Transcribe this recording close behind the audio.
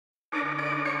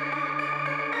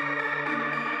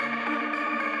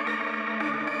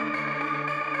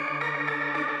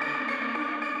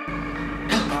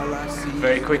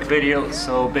Very quick video.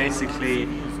 So basically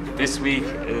this week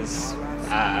is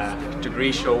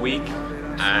degree show week,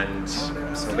 and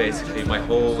so basically my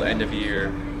whole end of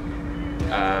year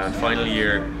final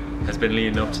year has been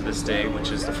leading up to this day,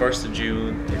 which is the 1st of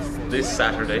June. It's this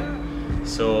Saturday.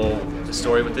 So the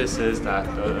story with this is that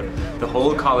the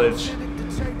whole college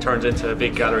turns into a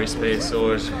big gallery space,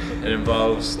 so it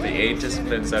involves the 8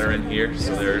 disciplines that are in here.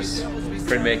 So there's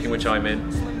printmaking, which I'm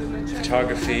in,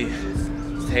 photography,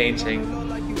 painting,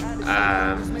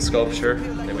 sculpture,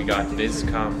 then we got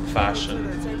BizCom, fashion,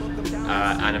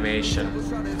 animation,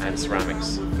 and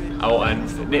ceramics. Oh, and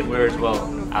knitwear as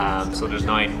well. So there's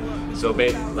 9. So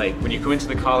like when you come into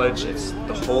the college, it's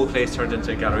the whole place turns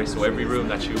into a gallery. So every room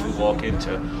that you will walk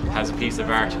into has a piece of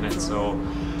art in it. So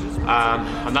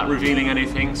I'm not revealing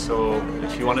anything. So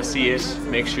if you want to see it,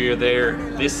 make sure you're there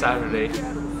this Saturday,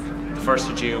 the 1st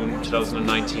of June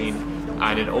 2019,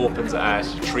 and it opens at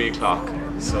 3 o'clock.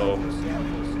 So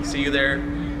see you there.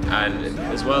 And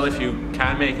as well, if you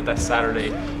can make it that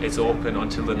Saturday, it's open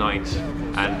until the 9th,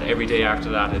 and every day after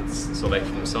that it's, so like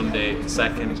from Sunday the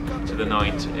 2nd to the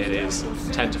 9th, it is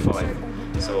 10 to 5.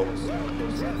 So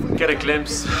get a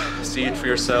glimpse, see it for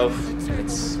yourself.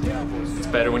 It's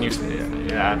better when you see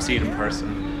it in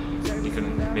person. You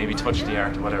can maybe touch the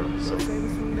art or whatever. So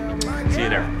see you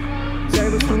there.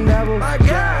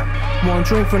 One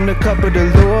drink from the cup of the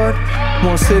Lord,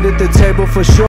 won't sit at the table for sure.